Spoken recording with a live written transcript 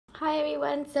Hi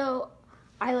everyone, so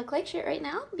I look like shit right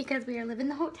now because we are living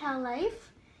the hotel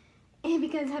life and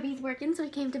because hubby's working so he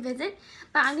came to visit.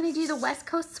 But I'm going to do the West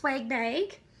Coast swag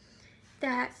bag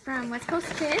that from West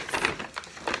Coast Kids.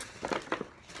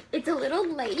 It's a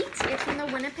little late. It's from the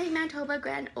Winnipeg Manitoba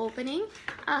grand opening.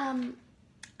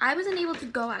 I wasn't able to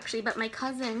go actually, but my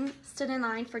cousin stood in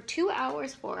line for 2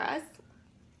 hours for us.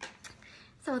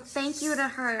 So thank you to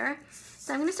her.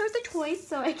 So I'm going to start with the toys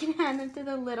so I can hand them to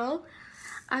the little.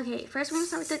 Okay, first we're going to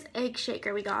start with this egg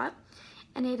shaker we got.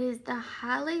 And it is the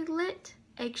Halillit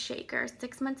egg shaker,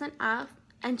 6 months and up.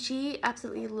 And she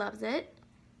absolutely loves it.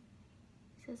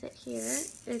 It says it here.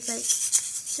 It's like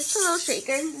just a little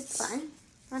shaker. It's fun.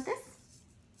 Want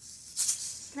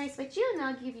this? Can I switch you and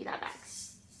I'll give you that back?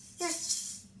 Here.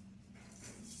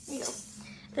 There you go.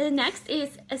 The next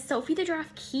is a Sophie the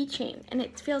Giraffe keychain. And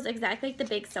it feels exactly like the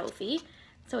big Sophie.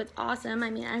 So it's awesome. I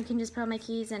mean, I can just put on my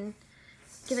keys and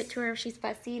give it to her if she's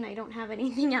fussy and I don't have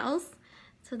anything else.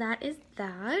 So that is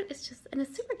that. It's just, and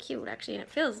it's super cute actually, and it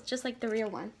feels just like the real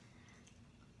one.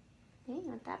 Okay, you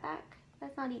want that back?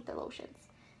 Let's not eat the lotions.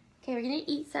 Okay, we're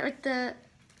gonna start with the,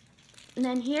 and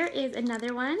then here is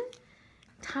another one.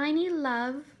 Tiny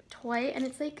Love toy, and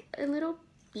it's like a little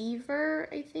beaver,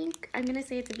 I think. I'm gonna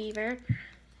say it's a beaver.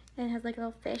 And it has like a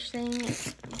little fish thing,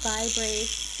 it vibrates,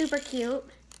 super cute.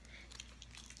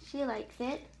 She likes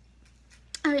it.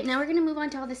 All right, now we're gonna move on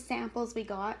to all the samples we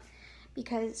got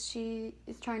because she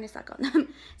is trying to suck on them.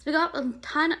 So we got a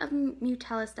ton of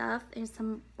Nutella stuff. There's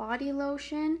some body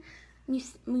lotion,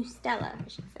 Mustela, I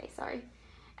should say, sorry.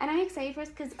 And I'm excited for this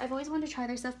because I've always wanted to try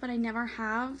their stuff, but I never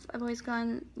have. I've always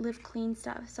gone Live Clean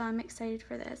stuff, so I'm excited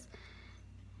for this.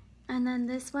 And then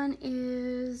this one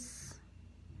is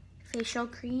facial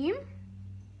cream.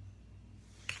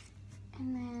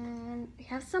 And then we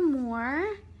have some more.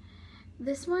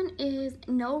 This one is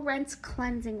No Rinse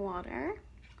Cleansing Water.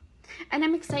 And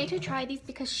I'm excited to try these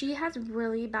because she has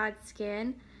really bad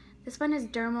skin. This one is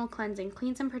Dermal Cleansing,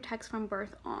 cleans and protects from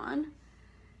birth on.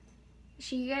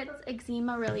 She gets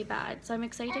eczema really bad, so I'm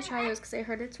excited to try those because I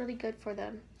heard it's really good for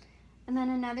them. And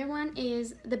then another one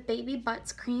is the Baby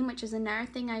Butts Cream, which is another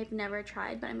thing I've never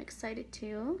tried, but I'm excited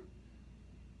too.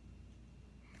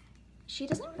 She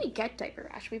doesn't really get diaper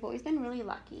rash. We've always been really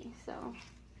lucky, so.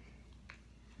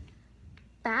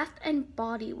 Bath and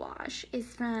Body Wash is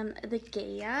from the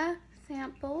Gaia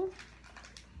sample.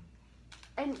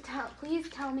 And please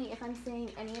tell me if I'm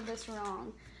saying any of this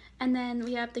wrong. And then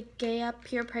we have the Gaia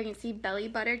Pure Pregnancy Belly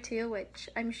Butter too, which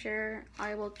I'm sure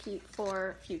I will keep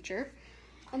for future.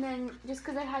 And then just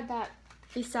because I had that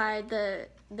beside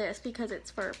this because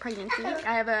it's for pregnancy,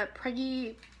 I have a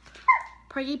Preggy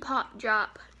Pop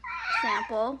Drop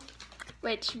sample,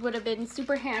 which would have been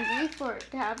super handy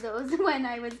to have those when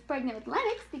I was pregnant with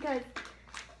Lennox because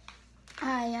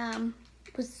I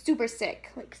was super sick,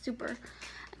 like super.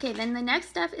 Okay, then the next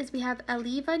stuff is we have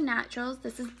Aliva Naturals.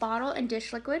 This is bottle and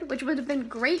dish liquid, which would have been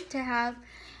great to have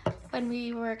when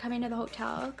we were coming to the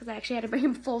hotel because I actually had to bring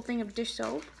a full thing of dish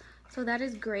soap. So that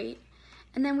is great.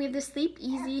 And then we have the Sleep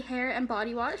Easy Hair and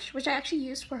Body Wash, which I actually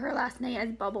used for her last night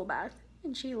as bubble bath,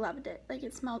 and she loved it. Like,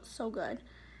 it smelled so good.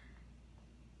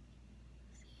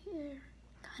 Here,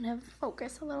 kind of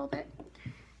focus a little bit.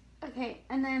 Okay,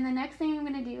 and then the next thing I'm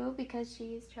gonna do, because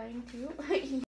she's trying to